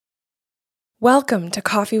Welcome to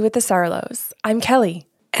Coffee with the Sarlos. I'm Kelly.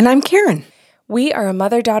 And I'm Karen. We are a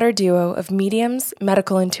mother-daughter duo of mediums,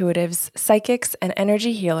 medical intuitives, psychics, and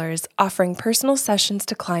energy healers offering personal sessions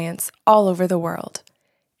to clients all over the world.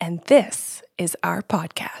 And this is our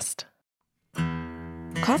podcast.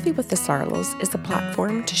 Coffee with the Sarlos is a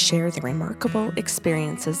platform to share the remarkable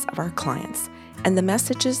experiences of our clients and the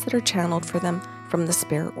messages that are channeled for them from the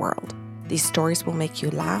spirit world. These stories will make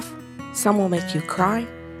you laugh, some will make you cry,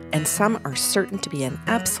 and some are certain to be an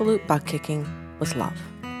absolute butt-kicking with love.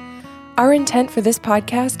 Our intent for this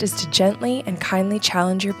podcast is to gently and kindly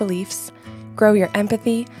challenge your beliefs, grow your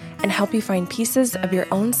empathy, and help you find pieces of your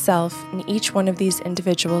own self in each one of these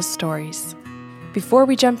individual stories. Before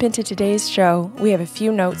we jump into today's show, we have a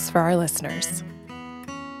few notes for our listeners.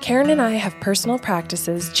 Karen and I have personal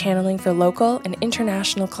practices channeling for local and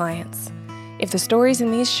international clients. If the stories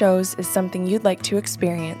in these shows is something you'd like to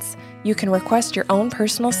experience, you can request your own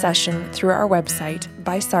personal session through our website,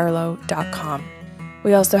 bysarlo.com.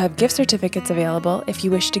 We also have gift certificates available if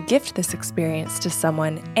you wish to gift this experience to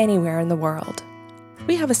someone anywhere in the world.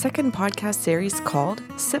 We have a second podcast series called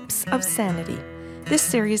Sips of Sanity. This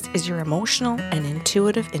series is your emotional and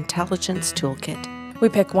intuitive intelligence toolkit. We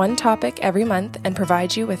pick one topic every month and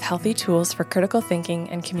provide you with healthy tools for critical thinking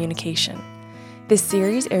and communication. This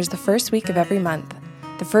series airs the first week of every month.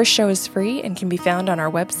 The first show is free and can be found on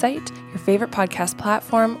our website, your favorite podcast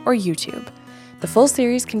platform, or YouTube. The full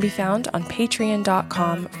series can be found on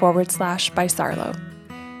patreon.com/bysarlo.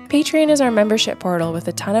 Patreon is our membership portal with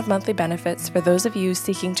a ton of monthly benefits for those of you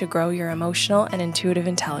seeking to grow your emotional and intuitive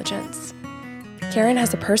intelligence. Karen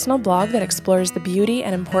has a personal blog that explores the beauty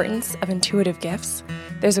and importance of intuitive gifts.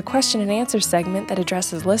 There's a question and answer segment that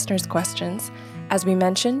addresses listeners' questions. As we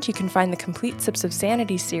mentioned, you can find the complete Sips of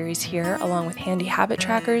Sanity series here, along with handy habit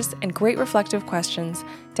trackers and great reflective questions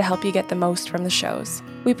to help you get the most from the shows.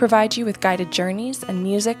 We provide you with guided journeys and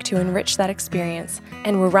music to enrich that experience,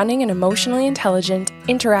 and we're running an emotionally intelligent,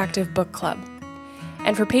 interactive book club.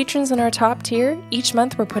 And for patrons in our top tier, each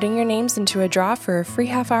month we're putting your names into a draw for a free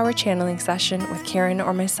half-hour channeling session with Karen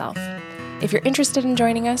or myself. If you're interested in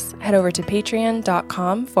joining us, head over to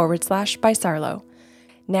patreon.com/bysarlo.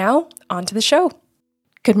 Now, on to the show.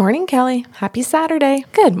 Good morning, Kelly. Happy Saturday.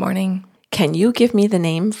 Good morning. Can you give me the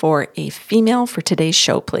name for a female for today's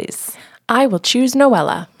show, please? I will choose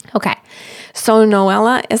Noella. Okay. So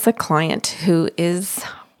Noella is a client who is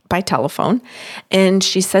by telephone, and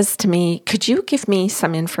she says to me, could you give me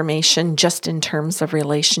some information just in terms of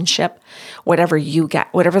relationship, whatever you get,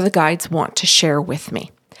 whatever the guides want to share with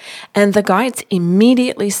me? And the guides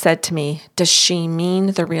immediately said to me, does she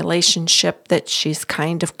mean the relationship that she's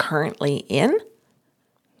kind of currently in?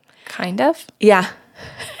 Kind of? Yeah,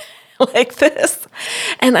 like this.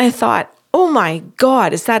 And I thought, oh my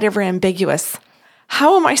God, is that ever ambiguous?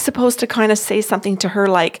 How am I supposed to kind of say something to her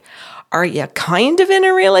like, are you kind of in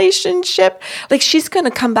a relationship? Like she's going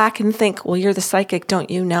to come back and think, well, you're the psychic, don't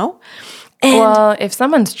you know? And well, if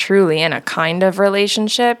someone's truly in a kind of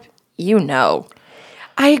relationship, you know.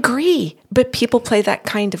 I agree, but people play that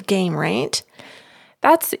kind of game, right?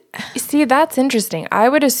 That's interesting. I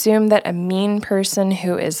would assume that a mean person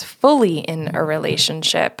who is fully in a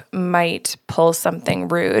relationship might pull something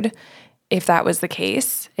rude if that was the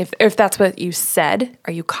case. If that's what you said,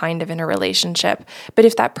 are you kind of in a relationship? But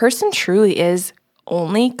if that person truly is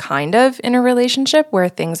only kind of in a relationship where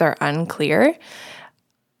things are unclear,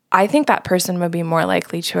 I think that person would be more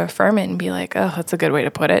likely to affirm it and be like, oh, that's a good way to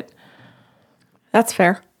put it. That's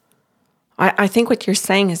fair. I think what you're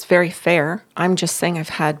saying is very fair. I'm just saying I've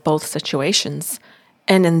had both situations.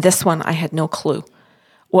 And in this one, I had no clue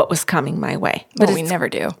what was coming my way. But we never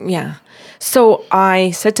do. Yeah. So I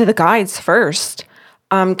said to the guides first,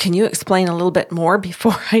 can you explain a little bit more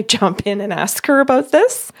before I jump in and ask her about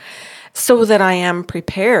this? So that I am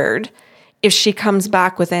prepared if she comes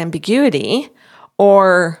back with ambiguity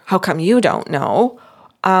or how come you don't know?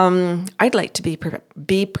 I'd like to be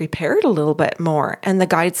prepared a little bit more. And the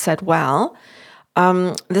guide said, well,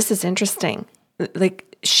 this is interesting. Like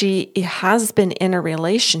she has been in a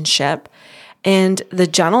relationship and the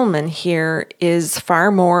gentleman here is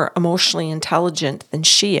far more emotionally intelligent than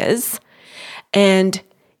she is. And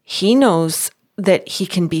he knows that he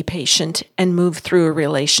can be patient and move through a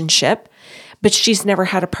relationship, but she's never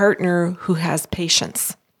had a partner who has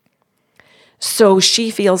patience. So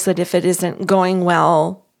she feels that if it isn't going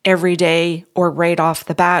well every day or right off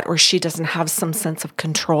the bat, or she doesn't have some sense of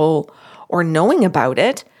control or knowing about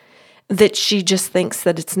it, that she just thinks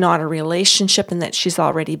that it's not a relationship and that she's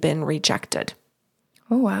already been rejected.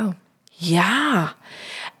 Oh, wow. Yeah.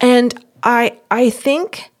 And I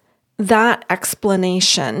think that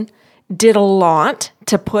explanation did a lot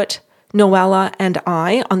to put Noella and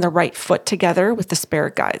I on the right foot together with the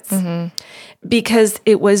spirit guides. Because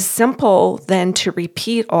it was simple then to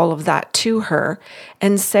repeat all of that to her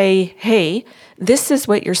and say, hey, this is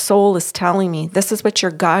what your soul is telling me. This is what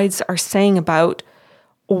your guides are saying about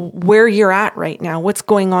where you're at right now, what's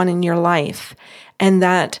going on in your life. And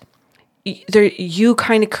that you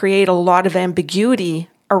kind of create a lot of ambiguity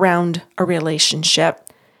around a relationship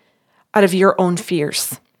out of your own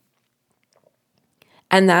fears.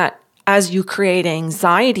 And that as you create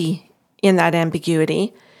anxiety in that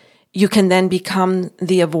ambiguity, you can then become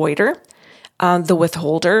the avoider, the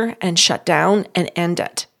withholder, and shut down and end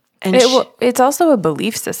it. And it's also a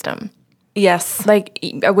belief system. Yes. Like,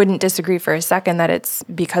 I wouldn't disagree for a second that it's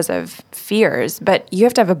because of fears, but you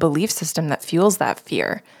have to have a belief system that fuels that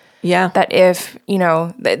fear. Yeah. That if,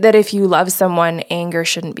 that if you love someone, anger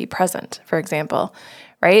shouldn't be present, for example,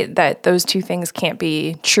 right? That those two things can't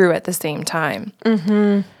be true at the same time.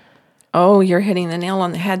 Mm-hmm. Oh, you're hitting the nail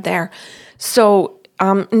on the head there. So,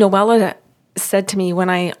 Noella said to me when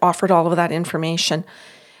I offered all of that information,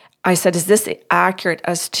 I said, is this accurate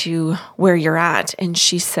as to where you're at? And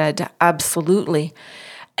she said, absolutely.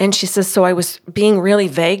 And she says, so I was being really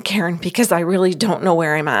vague, Karen, because I really don't know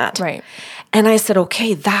where I'm at. Right. And I said,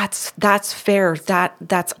 okay, that's fair.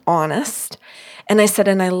 That's honest. And I said,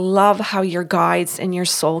 and I love how your guides and your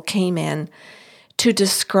soul came in to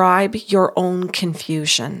describe your own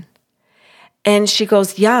confusion. And she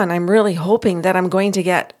goes, yeah, and I'm really hoping that I'm going to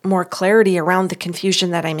get more clarity around the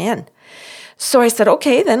confusion that I'm in. So I said,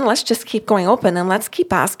 okay, then let's just keep going open and let's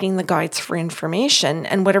keep asking the guides for information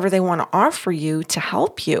and whatever they want to offer you to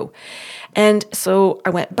help you. And so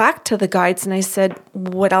I went back to the guides and I said,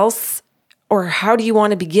 what else, or how do you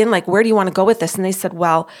want to begin? Like, where do you want to go with this? And they said,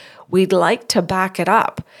 well, we'd like to back it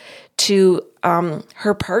up to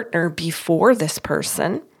her partner before this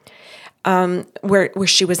person, where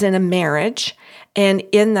she was in a marriage. And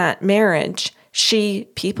in that marriage, she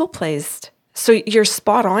people pleased. So you're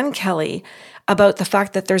spot on, Kelly, about the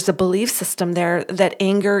fact that there's a belief system there that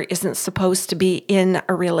anger isn't supposed to be in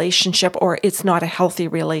a relationship or it's not a healthy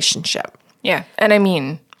relationship. Yeah. And I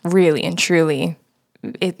mean, really and truly,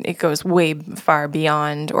 it goes way far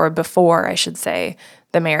beyond, or before, I should say,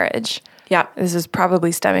 the marriage. Yeah. This is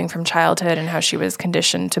probably stemming from childhood and how she was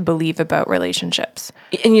conditioned to believe about relationships.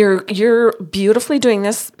 And you're beautifully doing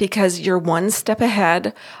this because you're one step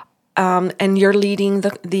ahead. And you're leading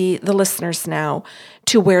the listeners now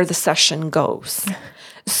to where the session goes.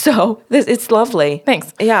 So it's lovely.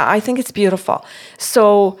 Thanks. Yeah, I think it's beautiful.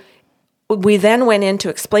 So we then went in to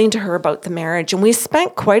explain to her about the marriage, and we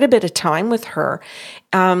spent quite a bit of time with her,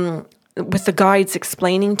 with the guides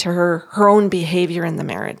explaining to her her own behavior in the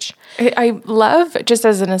marriage. I love, just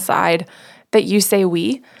as an aside, that you say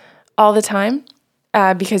we all the time.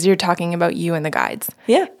 Because you're talking about you and the guides.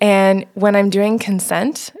 Yeah. And when I'm doing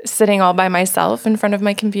consent, sitting all by myself in front of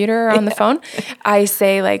my computer or on the phone, I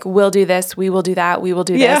say like, we'll do this, we will do that, we will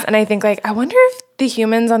do this. And I think like, I wonder if the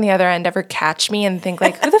humans on the other end ever catch me and think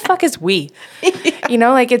like, who the fuck is we?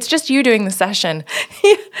 Like it's just you doing the session.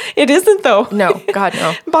 It isn't though. No, God,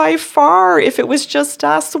 no. By far, if it was just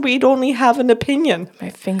us, we'd only have an opinion. My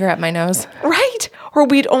finger at my nose. Right. Or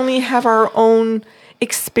we'd only have our own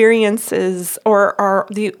experiences or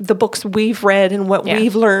the books we've read and what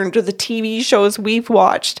we've learned or the TV shows we've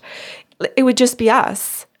watched. It would just be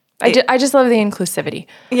us. I just love the inclusivity.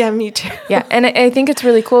 Yeah, me too. Yeah, and I think it's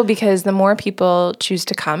really cool because the more people choose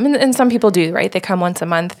to come, and some people do, right? They come once a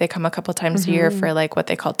month, they come a couple times a year for like what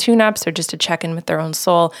they call tune-ups or just to check in with their own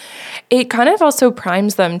soul. It kind of also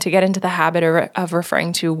primes them to get into the habit of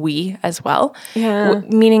referring to we as well,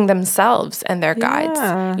 meaning themselves and their guides.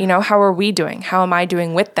 How are we doing? How am I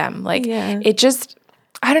doing with them? Like it just,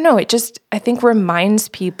 I don't know, I think reminds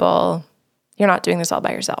people you're not doing this all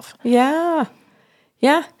by yourself. Yeah.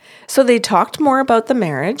 Yeah. So they talked more about the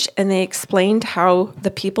marriage and they explained how the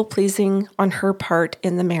people-pleasing on her part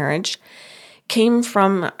in the marriage came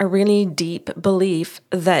from a really deep belief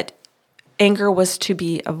that anger was to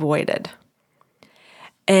be avoided.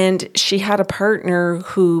 And she had a partner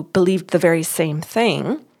who believed the very same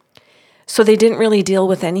thing. So they didn't really deal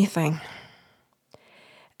with anything.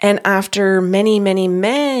 And after many, many,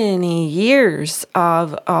 many years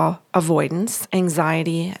of avoidance,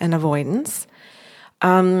 anxiety and avoidance,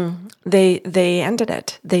 they ended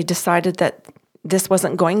it. They decided that this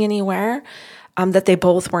wasn't going anywhere, that they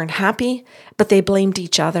both weren't happy, but they blamed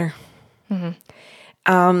each other.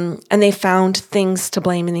 And they found things to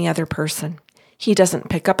blame in the other person. He doesn't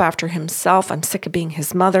pick up after himself. I'm sick of being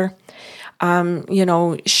his mother.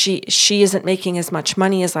 She isn't making as much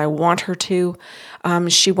money as I want her to.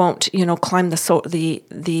 She won't, climb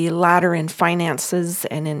the ladder in finances,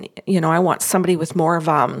 and I want somebody with more of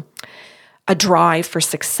a drive for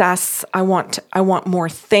success. I want more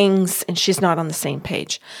things, and she's not on the same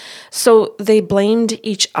page. So they blamed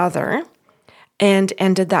each other and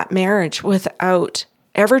ended that marriage without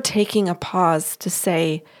ever taking a pause to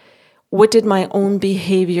say, what did my own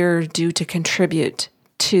behavior do to contribute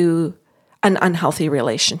to an unhealthy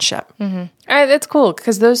relationship? Mm-hmm. That's cool,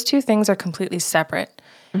 because those two things are completely separate.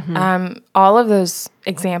 All of those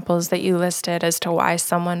examples that you listed as to why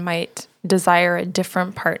someone might desire a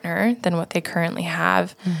different partner than what they currently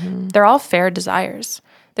have, they're all fair desires.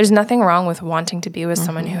 There's nothing wrong with wanting to be with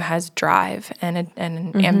someone who has drive and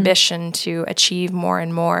an ambition to achieve more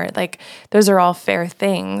and more. Like, those are all fair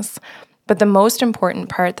things. But the most important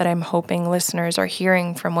part that I'm hoping listeners are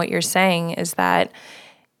hearing from what you're saying is that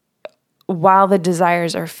while the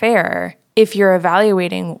desires are fair, if you're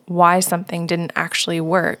evaluating why something didn't actually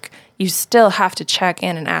work, you still have to check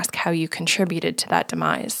in and ask how you contributed to that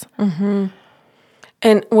demise.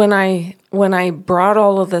 And when I brought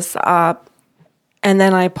all of this up, and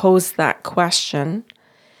then I posed that question,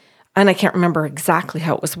 and I can't remember exactly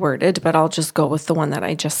how it was worded, but I'll just go with the one that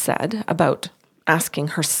I just said about asking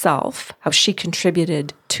herself how she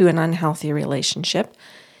contributed to an unhealthy relationship.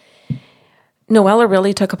 Noella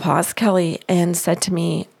really took a pause, Kelly, and said to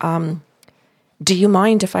me, do you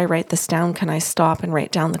mind if I write this down? Can I stop and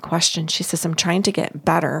write down the question? She says, I'm trying to get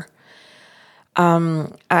better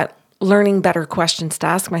at learning better questions to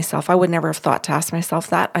ask myself. I would never have thought to ask myself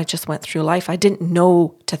that. I just went through life. I didn't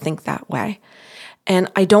know to think that way.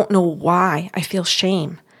 And I don't know why. I feel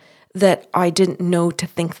shame that I didn't know to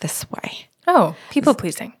think this way. Oh, people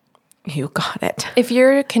pleasing. You got it. If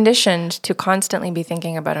you're conditioned to constantly be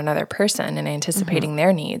thinking about another person and anticipating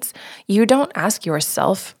their needs, you don't ask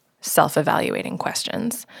yourself self-evaluating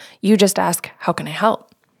questions. You just ask, how can I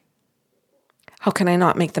help? How can I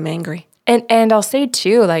not make them angry? And I'll say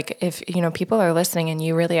too, like, if people are listening and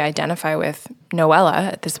you really identify with Noella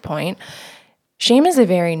at this point, shame is a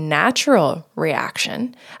very natural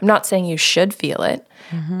reaction. I'm not saying you should feel it.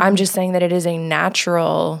 I'm just saying that it is a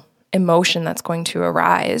natural emotion that's going to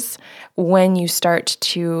arise when you start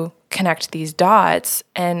to connect these dots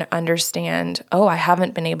and understand, oh, I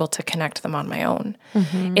haven't been able to connect them on my own.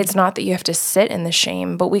 It's not that you have to sit in the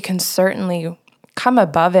shame, but we can certainly come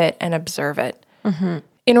above it and observe it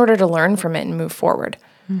in order to learn from it and move forward.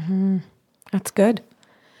 That's good.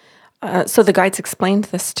 So the guides explained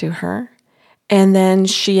this to her, and then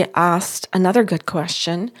she asked another good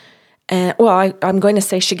question. And I'm going to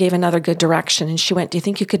say she gave another good direction, and she went, do you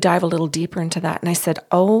think you could dive a little deeper into that? And I said,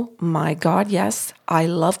 oh my God, yes. I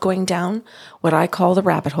love going down what I call the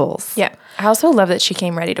rabbit holes. Yeah. I also love that she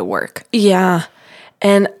came ready to work. Yeah.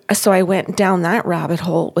 And so I went down that rabbit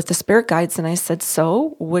hole with the spirit guides, and I said,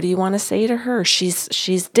 so what do you want to say to her? She's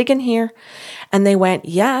digging here. And they went,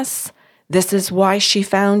 yes. This is why she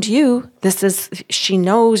found you. She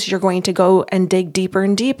knows you're going to go and dig deeper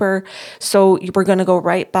and deeper. So we're going to go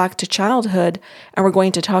right back to childhood, and we're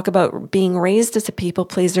going to talk about being raised as a people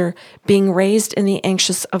pleaser, being raised in the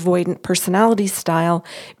anxious avoidant personality style,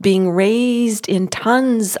 being raised in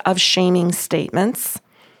tons of shaming statements,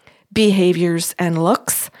 behaviors, and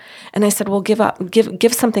looks. And I said, well,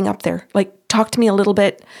 give something up there. Like, talk to me a little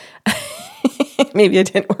bit. Maybe I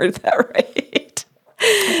didn't word that right.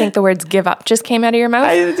 I think the words give up just came out of your mouth.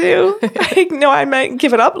 I do. I meant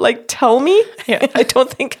give it up. Like, tell me. Yeah. I don't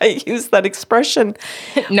think I used that expression.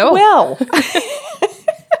 No. Well,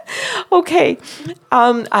 okay.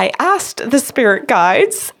 I asked the spirit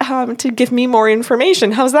guides to give me more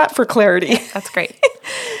information. How's that for clarity? That's great.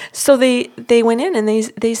 So they went in and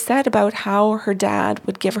they said about how her dad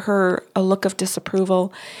would give her a look of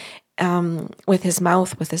disapproval, with his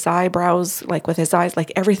mouth, with his eyebrows, like with his eyes,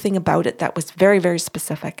 like everything about it that was very, very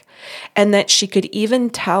specific. And that she could even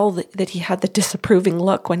tell that he had the disapproving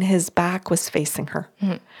look when his back was facing her.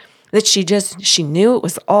 That she knew it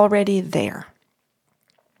was already there.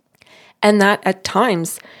 And that at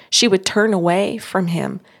times she would turn away from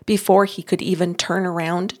him before he could even turn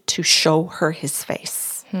around to show her his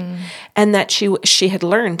face. And that she had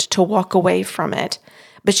learned to walk away from it,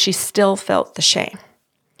 but she still felt the shame.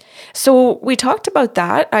 So we talked about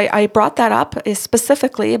that. I brought that up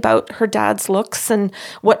specifically about her dad's looks and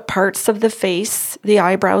what parts of the face, the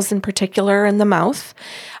eyebrows in particular, and the mouth,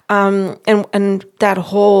 and that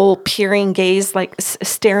whole peering gaze, like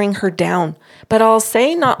staring her down. But I'll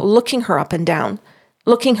say not looking her up and down,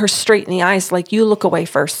 looking her straight in the eyes, like you look away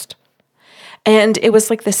first. And it was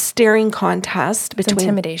like this staring contest between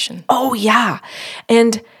intimidation. Oh, yeah.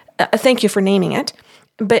 And thank you for naming it.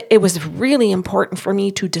 But it was really important for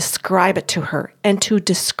me to describe it to her and to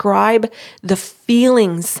describe the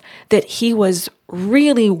feelings that he was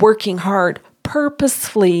really working hard,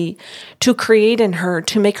 purposefully to create in her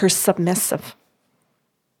to make her submissive.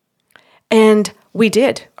 And we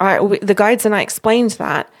did. The guides and I explained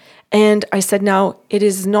that. And I said, now, it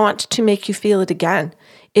is not to make you feel it again.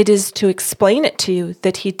 It is to explain it to you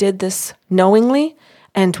that he did this knowingly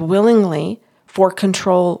and willingly for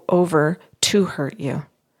control over to hurt you.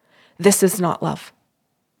 This is not love.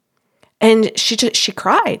 And she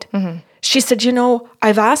cried. Mm-hmm. She said,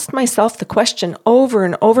 I've asked myself the question over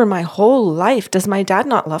and over my whole life. Does my dad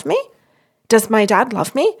not love me? Does my dad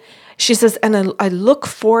love me? She says, and I look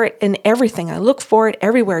for it in everything. I look for it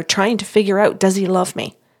everywhere, trying to figure out, does he love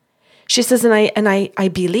me? She says, and I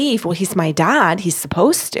believe, well, he's my dad. He's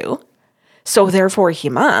supposed to. So therefore he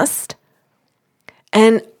must.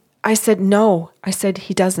 And I said, no. I said,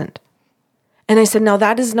 he doesn't. And I said, now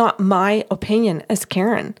that is not my opinion as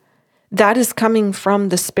Karen. That is coming from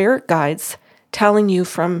the spirit guides telling you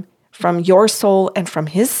from your soul and from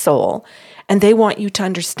his soul. And they want you to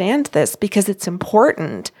understand this because it's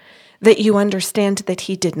important that you understand that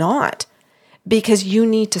he did not. Because you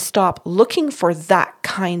need to stop looking for that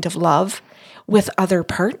kind of love with other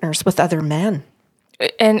partners, with other men.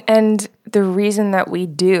 And the reason that we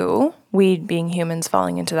being humans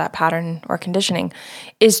falling into that pattern or conditioning,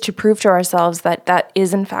 is to prove to ourselves that that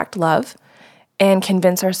is in fact love, and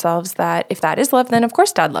convince ourselves that if that is love, then of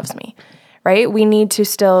course dad loves me, right? We need to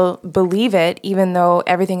still believe it, even though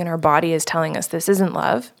everything in our body is telling us this isn't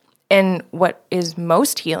love. And what is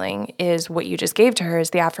most healing is what you just gave to her,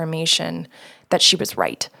 is the affirmation that she was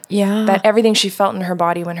right. Yeah. That everything she felt in her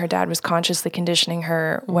body when her dad was consciously conditioning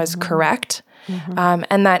her was correct. Mm-hmm.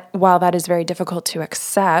 And that while that is very difficult to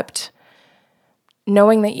accept,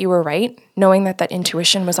 knowing that you were right, knowing that that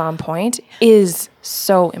intuition was on point is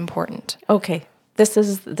so important. Okay. This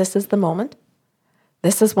is the moment.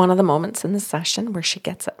 This is one of the moments in the session where she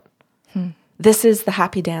gets it. This is the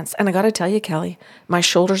happy dance. And I got to tell you, Kelly, my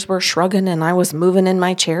shoulders were shrugging and I was moving in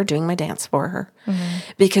my chair doing my dance for her. Mm-hmm.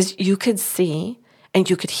 Because you could see and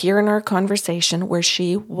you could hear in our conversation where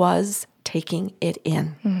she was taking it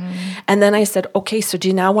in. Mm-hmm. And then I said, okay, so do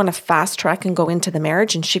you now want to fast track and go into the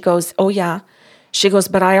marriage? And she goes, oh yeah. She goes,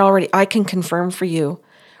 but I can confirm for you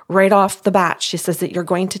right off the bat. She says that you're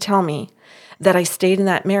going to tell me that I stayed in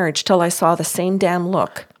that marriage till I saw the same damn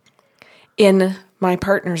look in my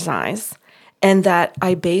partner's eyes. And that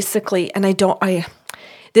I basically,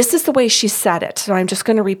 this is the way she said it. So I'm just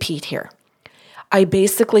going to repeat here. I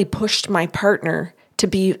basically pushed my partner to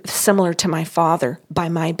be similar to my father by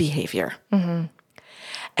my behavior. Mm-hmm.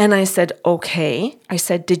 And I said, okay. I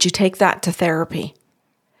said, did you take that to therapy?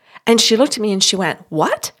 And she looked at me and she went,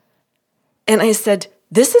 what? And I said,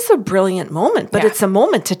 this is a brilliant moment, but it's a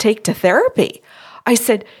moment to take to therapy. I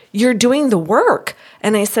said, you're doing the work.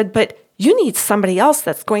 And I said, but you need somebody else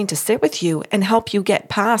that's going to sit with you and help you get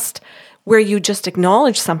past where you just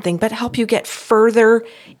acknowledge something, but help you get further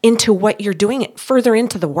into what you're doing, further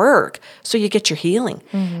into the work so you get your healing.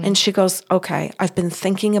 Mm-hmm. And she goes, okay, I've been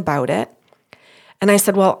thinking about it. And I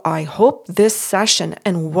said, well, I hope this session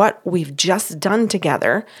and what we've just done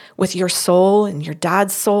together with your soul and your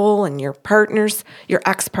dad's soul and your partner's, your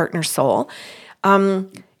ex-partner's soul,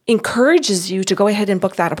 encourages you to go ahead and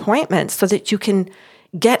book that appointment so that you can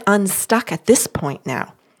get unstuck at this point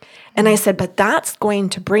now. And I said, but that's going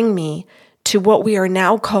to bring me to what we are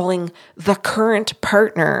now calling the current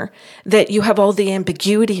partner that you have all the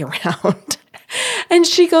ambiguity around. And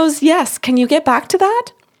she goes, yes, can you get back to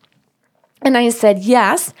that? And I said,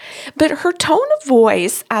 yes. But her tone of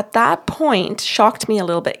voice at that point shocked me a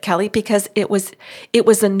little bit, Kelly, because it was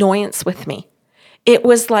annoyance with me. It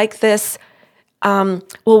was like this, well,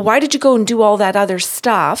 why did you go and do all that other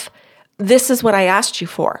stuff? This is what I asked you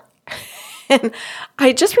for. And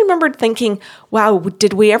I just remembered thinking, wow,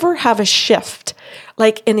 did we ever have a shift,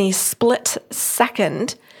 like in a split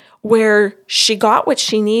second, where she got what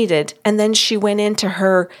she needed and then she went into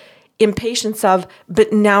her impatience of,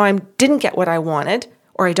 but now I didn't get what I wanted,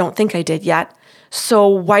 or I don't think I did yet, so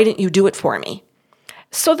why didn't you do it for me?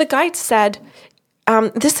 So the guide said,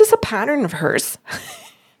 this is a pattern of hers,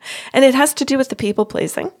 and it has to do with the people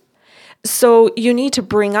pleasing. So you need to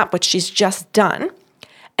bring up what she's just done,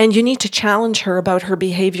 and you need to challenge her about her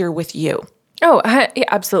behavior with you. Oh, yeah,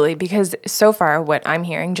 absolutely. Because so far what I'm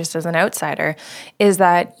hearing just as an outsider is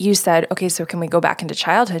that you said, okay, so can we go back into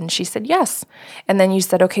childhood? And she said, yes. And then you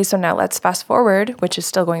said, okay, so now let's fast forward, which is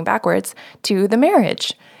still going backwards, to the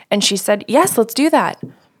marriage. And she said, yes, let's do that.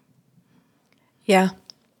 Yeah.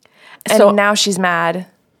 And now she's mad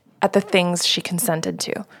at the things she consented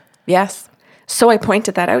to. Yes. So I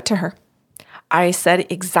pointed that out to her. I said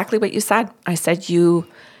exactly what you said. I said, you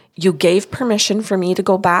gave permission for me to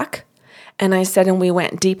go back. And I said, and we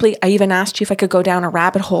went deeply. I even asked you if I could go down a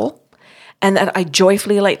rabbit hole, and that I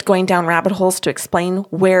joyfully liked going down rabbit holes to explain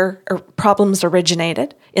where problems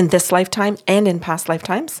originated in this lifetime and in past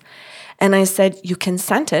lifetimes. And I said, you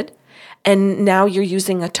consented. And now you're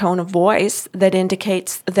using a tone of voice that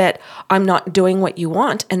indicates that I'm not doing what you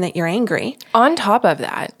want and that you're angry. On top of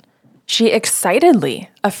that, she excitedly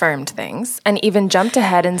affirmed things and even jumped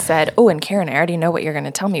ahead and said, oh, and Karen, I already know what you're going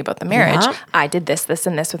to tell me about the marriage. Yeah. I did this, this,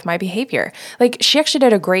 and this with my behavior. Like, she actually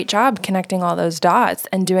did a great job connecting all those dots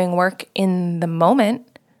and doing work in the moment.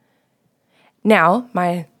 Now,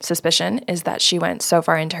 my suspicion is that she went so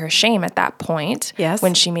far into her shame at that point, Yes.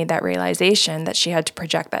 when she made that realization that she had to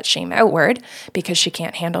project that shame outward because she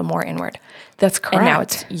can't handle more inward. That's correct. And now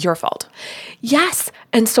it's your fault. Yes.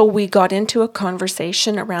 And so we got into a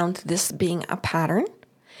conversation around this being a pattern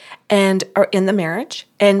and or in the marriage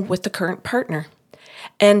and with the current partner.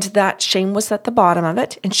 And that shame was at the bottom of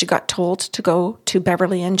it. And she got told to go to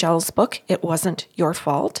Beverly Angel's book, It Wasn't Your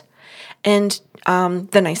Fault, and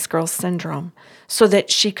the Nice Girl Syndrome, so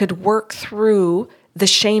that she could work through the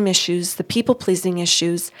shame issues, the people-pleasing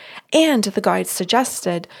issues. And the guide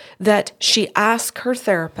suggested that she ask her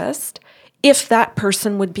therapist if that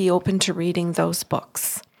person would be open to reading those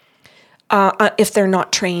books, if they're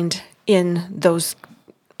not trained in those,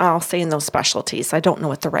 I'll say in those specialties. I don't know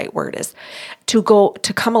what the right word is. To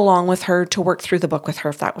come along with her, to work through the book with her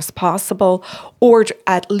if that was possible, or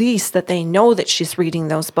at least that they know that she's reading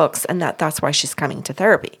those books and that's why she's coming to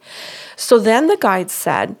therapy. So then the guide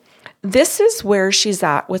said, this is where she's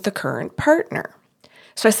at with the current partner.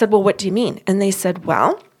 So I said, well, what do you mean? And they said,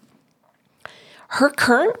 well, her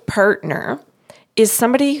current partner is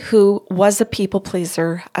somebody who was a people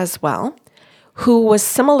pleaser as well, who was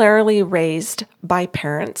similarly raised by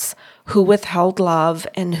parents who withheld love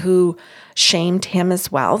and who shamed him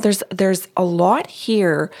as well. There's a lot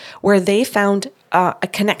here where they found a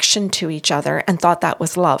connection to each other and thought that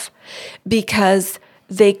was love because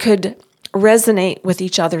they could resonate with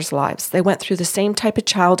each other's lives. They went through the same type of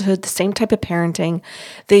childhood, the same type of parenting.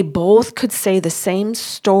 They both could say the same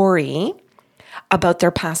story about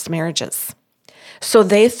their past marriages. So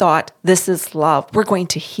they thought, this is love. We're going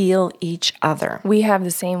to heal each other. We have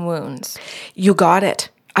the same wounds. You got it.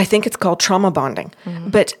 I think it's called trauma bonding. Mm-hmm.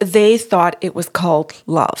 But they thought it was called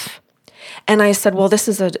love. And I said, well, this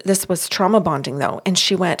was trauma bonding though. And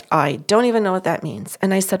she went, I don't even know what that means.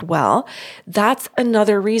 And I said, well, that's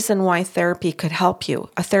another reason why therapy could help you.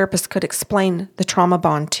 A therapist could explain the trauma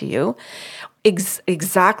bond to you.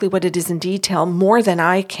 Exactly what it is in detail, more than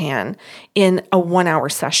I can in a 1-hour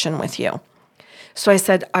session with you. So I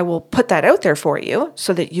said, I will put that out there for you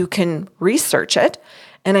so that you can research it.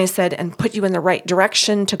 And I said, and put you in the right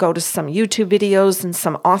direction to go to some YouTube videos and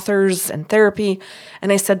some authors and therapy.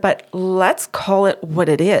 And I said, but let's call it what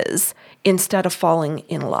it is instead of falling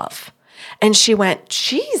in love. And she went,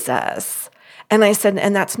 Jesus. And I said,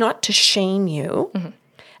 and that's not to shame you. Mm-hmm.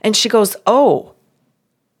 And she goes, oh.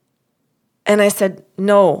 And I said,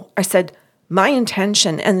 no. I said, my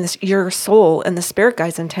intention and your soul and the spirit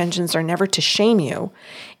guide's intentions are never to shame you.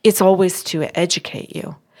 It's always to educate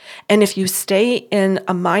you. And if you stay in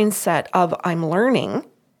a mindset of I'm learning,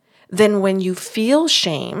 then when you feel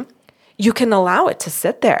shame, you can allow it to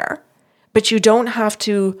sit there, but you don't have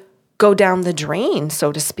to go down the drain,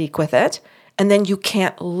 so to speak, with it. And then you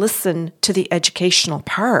can't listen to the educational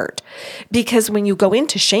part, because when you go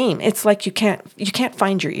into shame, it's like you can't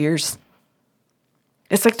find your ears.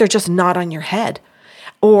 It's like they're just not on your head.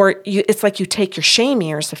 Or it's like you take your shame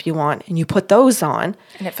ears, if you want, and you put those on.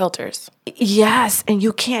 And it filters. Yes, and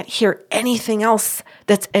you can't hear anything else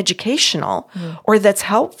that's educational or that's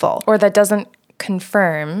helpful. Or that doesn't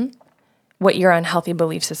confirm what your unhealthy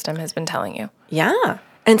belief system has been telling you. Yeah.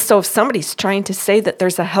 And so if somebody's trying to say that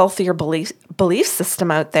there's a healthier belief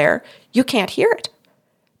system out there, you can't hear it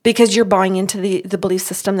because you're buying into the belief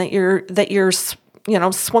system that you're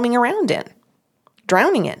swimming around in,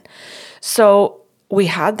 drowning in. So we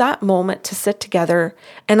had that moment to sit together,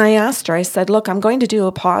 and I asked her, I said, look, I'm going to do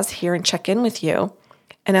a pause here and check in with you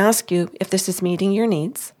and ask you if this is meeting your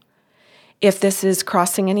needs, if this is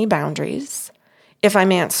crossing any boundaries, if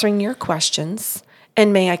I'm answering your questions,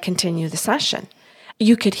 and may I continue the session?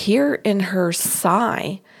 You could hear in her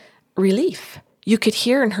sigh relief. You could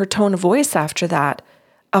hear in her tone of voice after that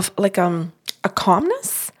of like a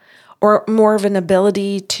calmness or more of an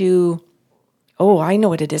ability to, oh, I know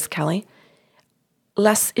what it is, Kelly.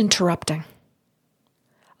 Less interrupting,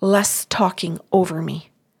 less talking over me,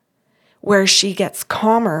 where she gets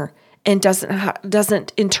calmer and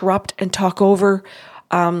doesn't interrupt and talk over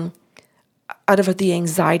out of the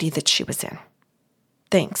anxiety that she was in.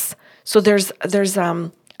 Thanks. So there's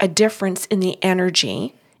a difference in the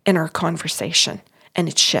energy in our conversation, and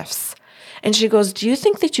it shifts. And she goes, do you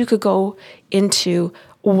think that you could go into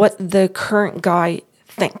what the current guy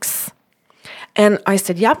thinks? And I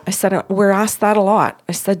said, yep. I said, we're asked that a lot.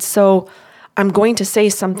 I said, so I'm going to say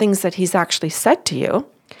some things that he's actually said to you,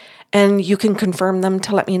 and you can confirm them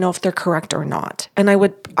to let me know if they're correct or not. And I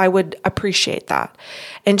would appreciate that.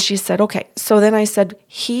 And she said, okay. So then I said,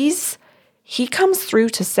 he comes through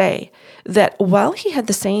to say that while he had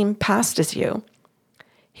the same past as you,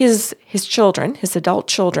 his children, his adult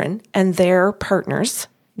children, and their partners,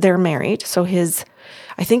 they're married. So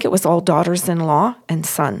I think it was all daughters-in-law and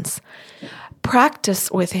sons, practice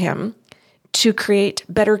with him to create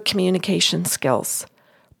better communication skills.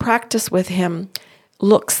 Practice with him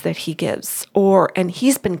looks that he gives, and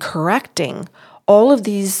he's been correcting all of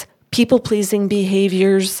these people-pleasing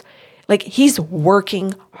behaviors. Like, he's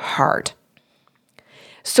working hard.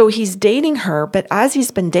 So he's dating her, but as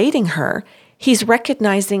he's been dating her, he's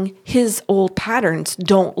recognizing his old patterns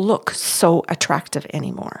don't look so attractive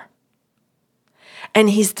anymore.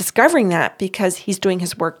 And he's discovering that because he's doing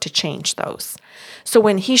his work to change those. So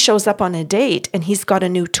when he shows up on a date and he's got a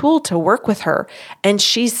new tool to work with her, and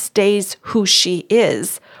she stays who she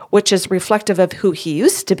is, which is reflective of who he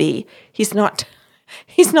used to be, he's not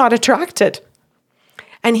attracted.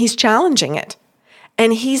 And he's challenging it.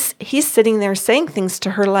 And he's sitting there saying things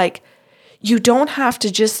to her like, you don't have to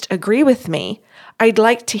just agree with me. I'd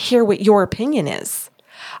like to hear what your opinion is.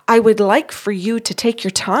 I would like for you to take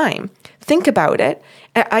your time, think about it.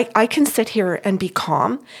 I can sit here and be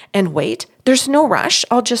calm and wait. There's no rush.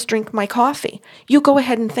 I'll just drink my coffee. You go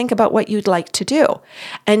ahead and think about what you'd like to do.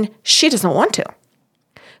 And she doesn't want to.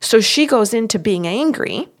 So she goes into being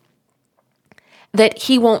angry that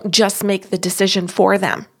he won't just make the decision for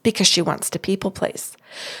them because she wants to people please.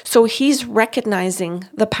 So he's recognizing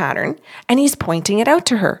the pattern and he's pointing it out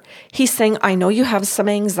to her. He's saying, I know you have some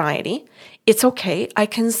anxiety. It's okay. I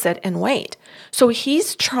can sit and wait. So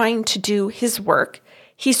he's trying to do his work.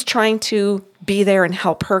 He's trying to be there and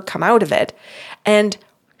help her come out of it. And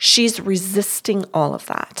she's resisting all of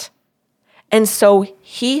that. And so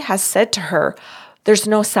he has said to her, there's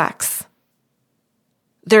no sex.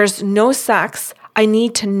 There's no sex. I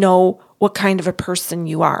need to know what kind of a person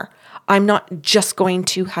you are. I'm not just going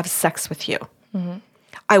to have sex with you. Mm-hmm.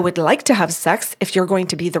 I would like to have sex if you're going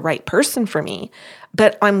to be the right person for me,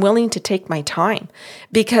 but I'm willing to take my time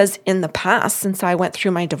because in the past, since I went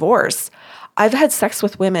through my divorce, I've had sex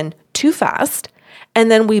with women too fast,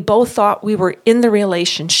 and then we both thought we were in the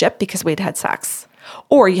relationship because we'd had sex,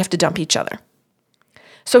 or you have to dump each other.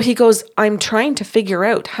 So he goes, I'm trying to figure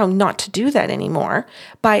out how not to do that anymore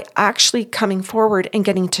by actually coming forward and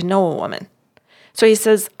getting to know a woman. So he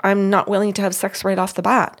says, I'm not willing to have sex right off the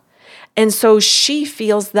bat. And so she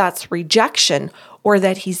feels that's rejection or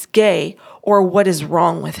that he's gay or what is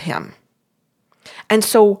wrong with him. And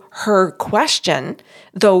so her question,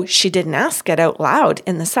 though she didn't ask it out loud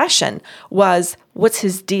in the session, was, what's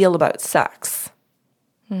his deal about sex?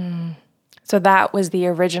 So that was the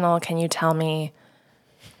original, can you tell me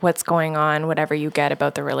what's going on, whatever you get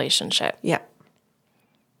about the relationship? Yeah.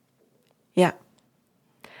 Yeah.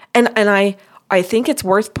 And I think it's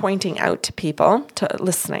worth pointing out to people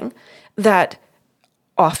listening that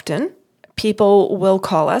often people will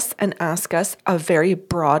call us and ask us a very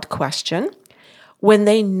broad question when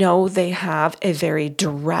they know they have a very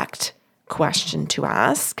direct question to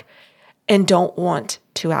ask and don't want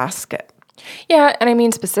to ask it. Yeah, and I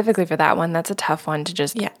mean specifically for that one, that's a tough one to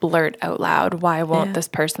just blurt out loud. Why won't this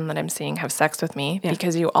person that I'm seeing have sex with me? Yeah.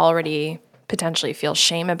 Because you already potentially feel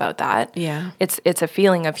shame about that. Yeah. It's a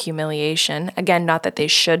feeling of humiliation. Again, not that they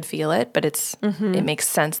should feel it, but it makes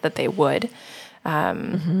sense that they would.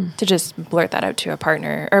 To just blurt that out to a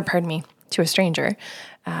partner, or pardon me, to a stranger,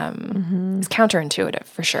 is counterintuitive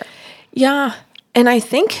for sure. Yeah. And I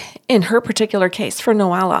think in her particular case, for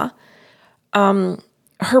Noella,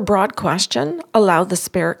 her broad question allowed the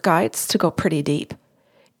spirit guides to go pretty deep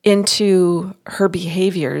into her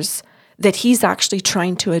behaviors that he's actually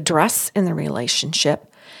trying to address in the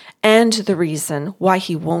relationship and the reason why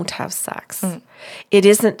he won't have sex. It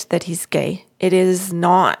isn't that he's gay. It is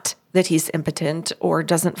not that he's impotent or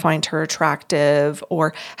doesn't find her attractive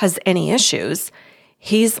or has any issues.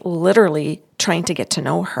 He's literally trying to get to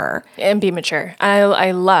know her. And be mature.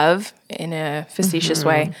 I love, in a facetious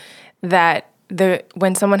way, that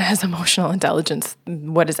when someone has emotional intelligence,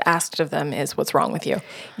 what is asked of them is, what's wrong with you?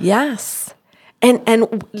 Yes.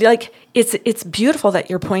 And like, it's beautiful that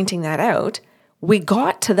you're pointing that out. We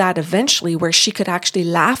got to that eventually where she could actually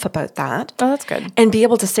laugh about that. Oh, that's good. And be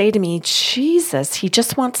able to say to me, Jesus, he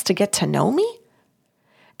just wants to get to know me?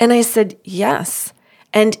 And I said, yes.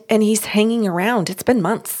 And he's hanging around. It's been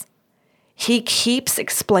months. He keeps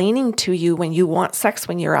explaining to you when you want sex,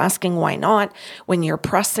 when you're asking why not, when you're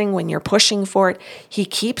pressing, when you're pushing for it. He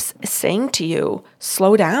keeps saying to you,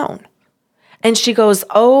 slow down. And she goes,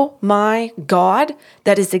 oh my God,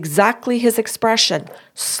 that is exactly his expression.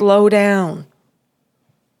 Slow down.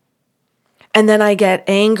 And then I get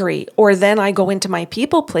angry, or then I go into my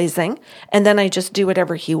people pleasing, and then I just do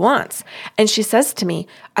whatever he wants. And she says to me,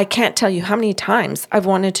 I can't tell you how many times I've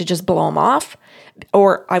wanted to just blow him off,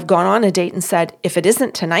 or I've gone on a date and said, if it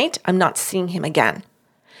isn't tonight, I'm not seeing him again.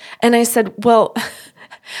 And I said, well,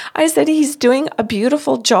 he's doing a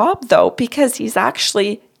beautiful job though, because he's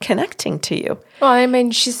actually connecting to you. Well, I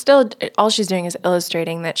mean, all she's doing is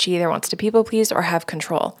illustrating that she either wants to people please or have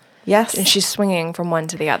control. Yes. And she's swinging from one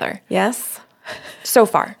to the other. Yes. So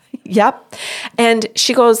far. Yep. And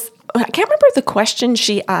she goes, I can't remember the question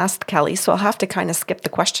she asked Kelly, so I'll have to kind of skip the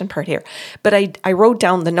question part here. But I wrote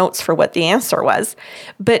down the notes for what the answer was.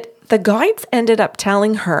 But the guides ended up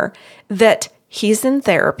telling her that he's in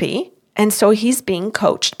therapy, and so he's being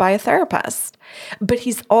coached by a therapist. But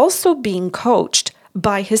he's also being coached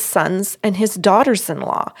by his sons and his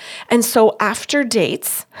daughters-in-law. And so after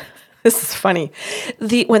dates... This is funny.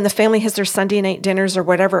 When the family has their Sunday night dinners or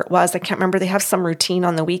whatever it was, I can't remember, they have some routine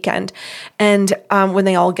on the weekend. And when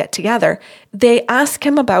they all get together, they ask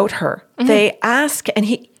him about her. Mm-hmm. They ask,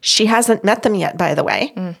 and she hasn't met them yet, by the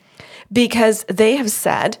way, because they have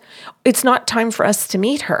said, it's not time for us to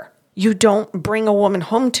meet her. You don't bring a woman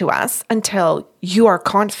home to us until you are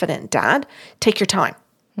confident, Dad. Take your time.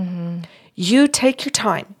 Mm-hmm. You take your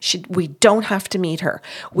time. We don't have to meet her.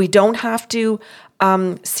 We don't have to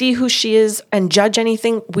see who she is and judge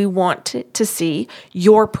anything. We want to see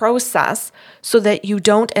your process so that you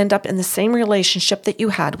don't end up in the same relationship that you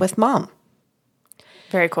had with Mom.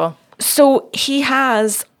 Very cool. So he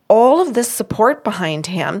has all of this support behind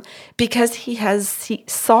him because he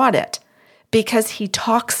sought it, because he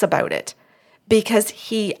talks about it, because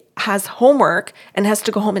he has homework and has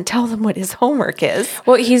to go home and tell them what his homework is.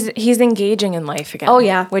 Well, he's engaging in life again. Oh,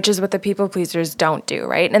 yeah. Which is what the people pleasers don't do,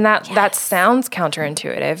 right? And that sounds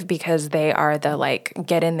counterintuitive because they are the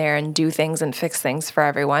get in there and do things and fix things for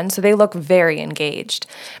everyone. So they look very engaged,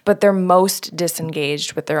 but they're most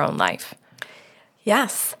disengaged with their own life.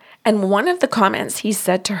 Yes. And one of the comments he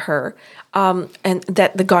said to her, and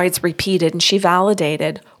that the guides repeated and she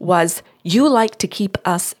validated, was, you like to keep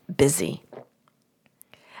us busy.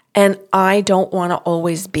 And I don't want to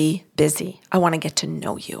always be busy. I want to get to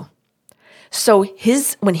know you. So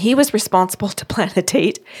when he was responsible to plan a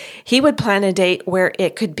date, he would plan a date where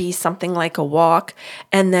it could be something like a walk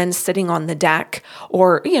and then sitting on the deck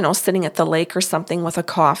or, sitting at the lake or something with a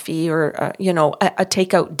coffee or, a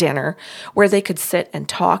takeout dinner where they could sit and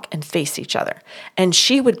talk and face each other. And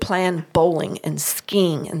she would plan bowling and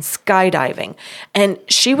skiing and skydiving. And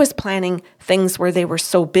she was planning things where they were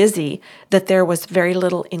so busy that there was very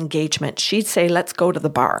little engagement. She'd say, let's go to the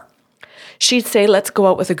bar. She'd say, let's go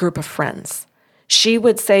out with a group of friends. She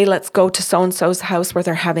would say, let's go to so-and-so's house where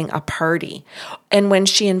they're having a party. And when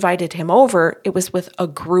she invited him over, it was with a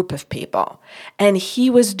group of people. And he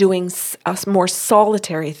was doing more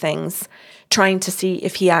solitary things, trying to see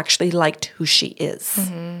if he actually liked who she is.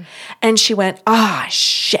 Mm-hmm. And she went,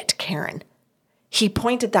 shit, Karen. He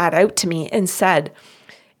pointed that out to me and said,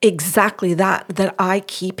 exactly that I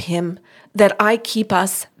keep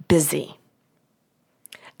us busy.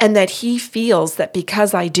 And that he feels that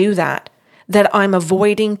because I do that I'm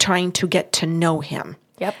avoiding trying to get to know him.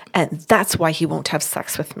 Yep. And that's why he won't have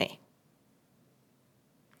sex with me.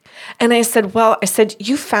 And I said,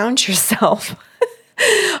 you found yourself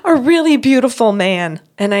a really beautiful man.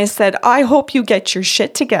 And I said, I hope you get your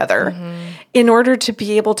shit together in order to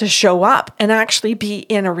be able to show up and actually be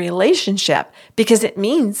in a relationship, because it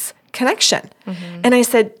means connection. Mm-hmm. And I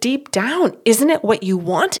said, deep down, isn't it what you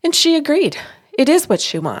want? And she agreed. It is what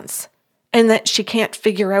she wants, and that she can't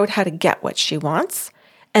figure out how to get what she wants.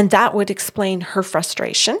 And that would explain her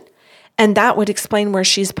frustration. And that would explain where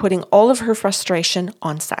she's putting all of her frustration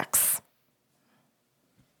on sex.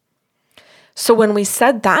 So when we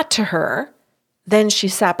said that to her, then she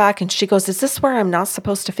sat back and she goes, is this where I'm not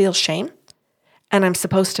supposed to feel shame? And I'm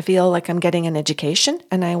supposed to feel like I'm getting an education?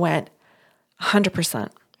 And I went,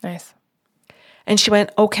 100%. Nice. And she went,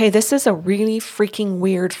 okay, this is a really freaking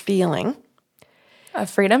weird feeling. Of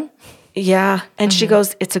freedom? Yeah. And she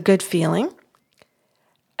goes, it's a good feeling.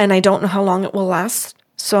 And I don't know how long it will last.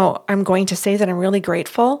 So I'm going to say that I'm really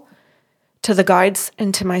grateful to the guides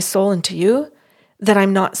and to my soul and to you that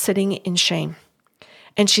I'm not sitting in shame.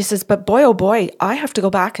 And she says, but boy, oh boy, I have to go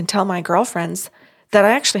back and tell my girlfriends that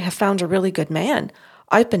I actually have found a really good man.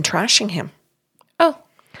 I've been trashing him. Oh.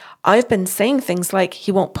 I've been saying things like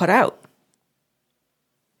he won't put out.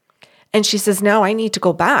 And she says, now I need to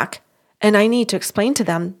go back and I need to explain to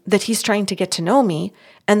them that he's trying to get to know me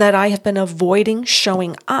and that I have been avoiding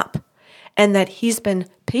showing up and that he's been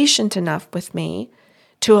patient enough with me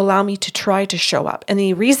to allow me to try to show up. And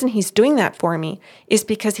the reason he's doing that for me is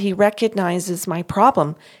because he recognizes my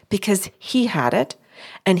problem because he had it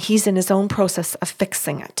and he's in his own process of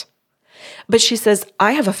fixing it. But she says,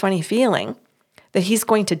 I have a funny feeling that he's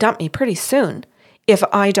going to dump me pretty soon if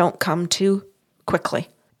I don't come too quickly.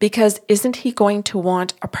 Because isn't he going to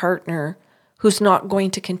want a partner who's not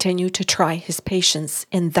going to continue to try his patience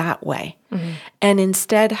in that way and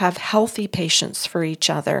instead have healthy patience for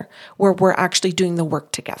each other where we're actually doing the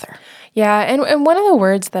work together? Yeah. And one of the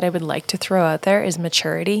words that I would like to throw out there is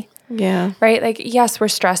maturity. Yeah. Right? Like, yes, we're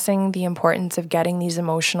stressing the importance of getting these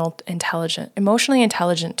emotionally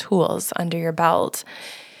intelligent tools under your belt.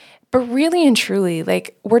 But really and truly,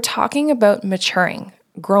 like, we're talking about maturing,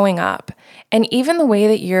 growing up. And even the way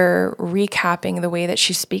that you're recapping the way that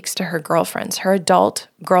she speaks to her girlfriends, her adult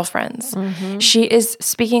girlfriends, she is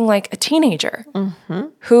speaking like a teenager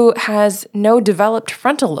who has no developed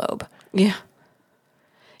frontal lobe. Yeah.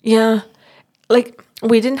 Yeah. Like,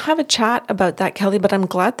 we didn't have a chat about that, Kelly, but I'm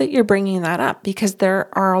glad that you're bringing that up because there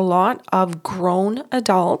are a lot of grown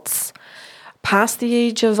adults past the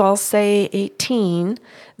age of, I'll say, 18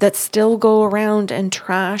 that still go around and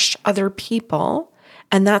trash other people.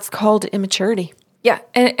 And that's called immaturity. Yeah.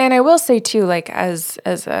 And I will say too, like as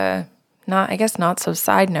a not so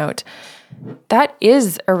side note, that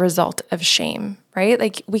is a result of shame, right?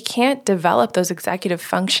 Like we can't develop those executive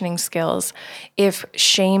functioning skills if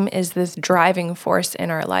shame is this driving force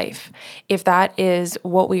in our life, if that is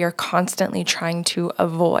what we are constantly trying to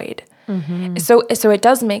avoid. So it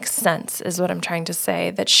does make sense, is what I'm trying to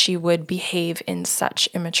say, that she would behave in such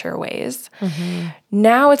immature ways.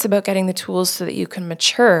 Now it's about getting the tools so that you can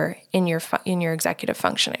mature in your executive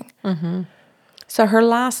functioning. So her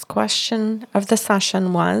last question of the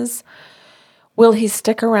session was, will he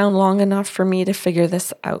stick around long enough for me to figure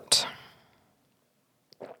this out?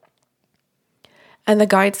 And the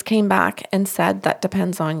guides came back and said, that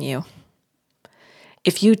depends on you.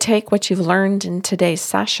 If you take what you've learned in today's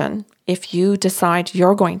session, if you decide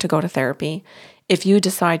you're going to go to therapy, if you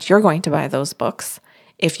decide you're going to buy those books,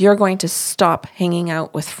 if you're going to stop hanging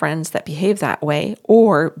out with friends that behave that way,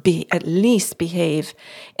 or at least behave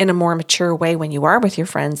in a more mature way when you are with your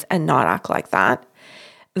friends and not act like that,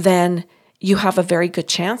 then you have a very good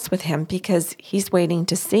chance with him because he's waiting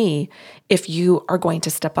to see if you are going to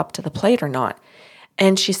step up to the plate or not.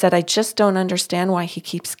 And she said, I just don't understand why he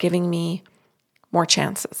keeps giving me more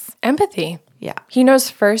chances. Empathy. Yeah. He knows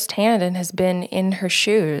firsthand and has been in her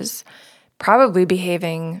shoes, probably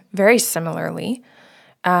behaving very similarly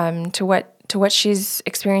to what she's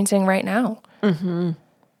experiencing right now.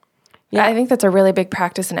 Yeah, I think that's a really big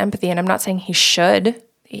practice in empathy. And I'm not saying he should.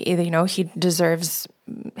 He deserves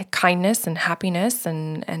kindness and happiness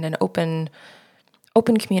and an open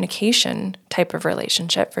communication type of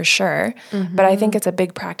relationship for sure. But I think it's a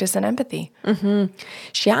big practice in empathy.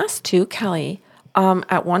 She asked too, Kelly,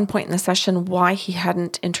 at one point in the session why he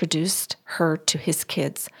hadn't introduced her to his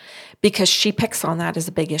kids, because she picks on that as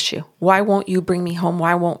a big issue. Why won't you bring me home?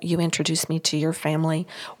 Why won't you introduce me to your family?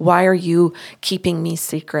 Why are you keeping me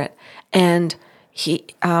secret? And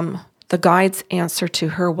the guide's answer to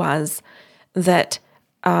her was that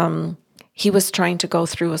he was trying to go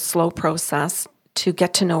through a slow process to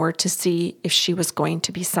get to know her, to see if she was going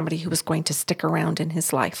to be somebody who was going to stick around in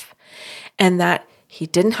his life, and that he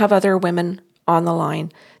didn't have other women on the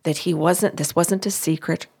line, that this wasn't a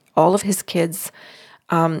secret. All of his kids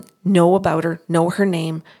know about her, know her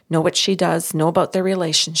name, know what she does, know about their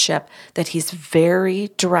relationship, that he's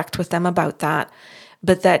very direct with them about that,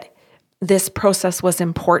 but that this process was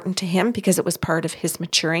important to him because it was part of his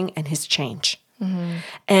maturing and his change.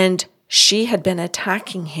 And she had been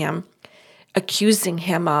attacking him, accusing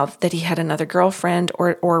him of that he had another girlfriend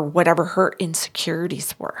or whatever her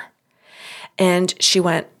insecurities were. And she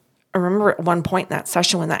went, I remember at one point in that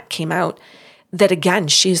session when that came out, that again,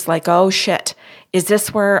 she's like, oh shit, is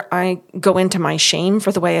this where I go into my shame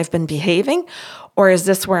for the way I've been behaving? Or is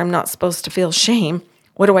this where I'm not supposed to feel shame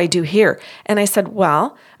What do I do here? And I said,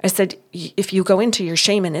 if you go into your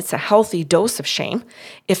shame and it's a healthy dose of shame,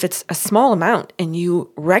 if it's a small amount and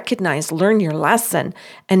you recognize, learn your lesson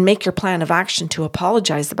and make your plan of action to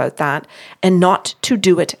apologize about that and not to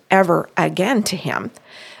do it ever again to him,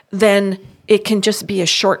 then it can just be a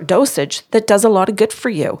short dosage that does a lot of good for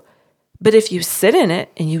you. But if you sit in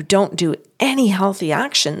it and you don't do any healthy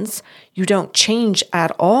actions, you don't change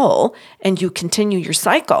at all, and you continue your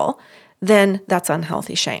cycle, then that's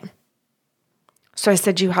unhealthy shame. So I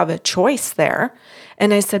said, you have a choice there.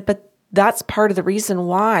 And I said, but that's part of the reason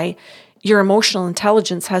why your emotional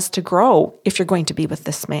intelligence has to grow if you're going to be with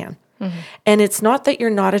this man. Mm-hmm. And it's not that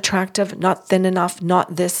you're not attractive, not thin enough,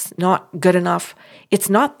 not this, not good enough.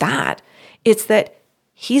 It's not that. It's that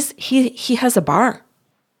he has a bar.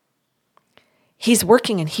 He's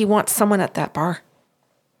working and he wants someone at that bar.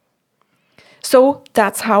 So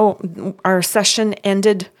that's how our session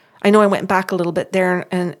ended. I know I went back a little bit there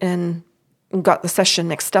and got the session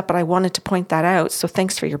mixed up, but I wanted to point that out. So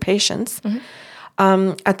thanks for your patience.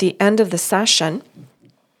 Mm-hmm. At the end of the session,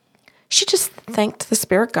 she just thanked the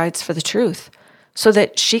spirit guides for the truth so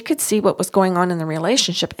that she could see what was going on in the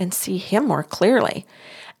relationship and see him more clearly.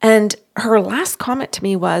 And her last comment to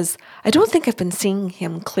me was, I don't think I've been seeing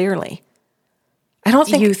him clearly. I don't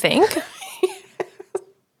think... You think?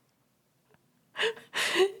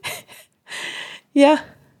 Yeah.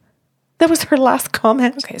 That was her last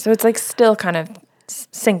comment. Okay, so it's like still kind of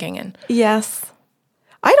sinking in. Yes.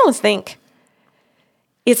 I don't think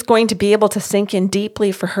it's going to be able to sink in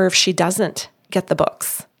deeply for her if she doesn't get the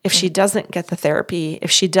books, if she doesn't get the therapy,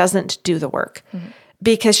 if she doesn't do the work. Mm-hmm.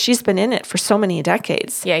 Because she's been in it for so many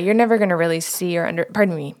decades. Yeah, you're never going to really see you're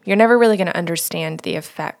never really going to understand the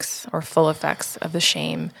effects or full effects of the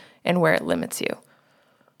shame and where it limits you.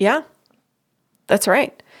 Yeah, that's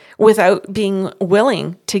right. Without being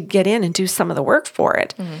willing to get in and do some of the work for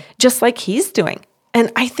it, just like he's doing.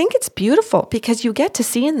 And I think it's beautiful because you get to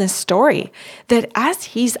see in this story that as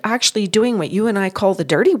he's actually doing what you and I call the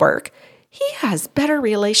dirty work, he has better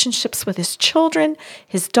relationships with his children,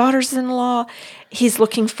 his daughters-in-law. He's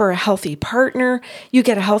looking for a healthy partner. You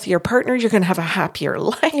get a healthier partner, you're going to have a happier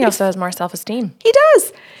life. He also has more self-esteem. He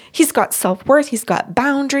does. He's got self-worth. He's got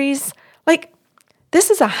boundaries. Like,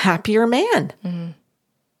 this is a happier man. Mm-hmm.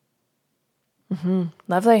 Mm-hmm.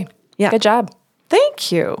 Lovely. Yeah. Good job.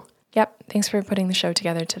 Thank you. Yep. Thanks for putting the show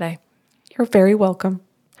together today. You're very welcome.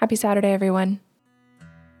 Happy Saturday, everyone.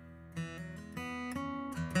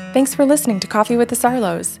 Thanks for listening to Coffee with the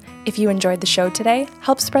Sarlos. If you enjoyed the show today,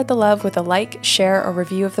 help spread the love with a like, share, or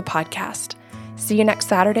review of the podcast. See you next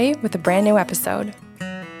Saturday with a brand new episode.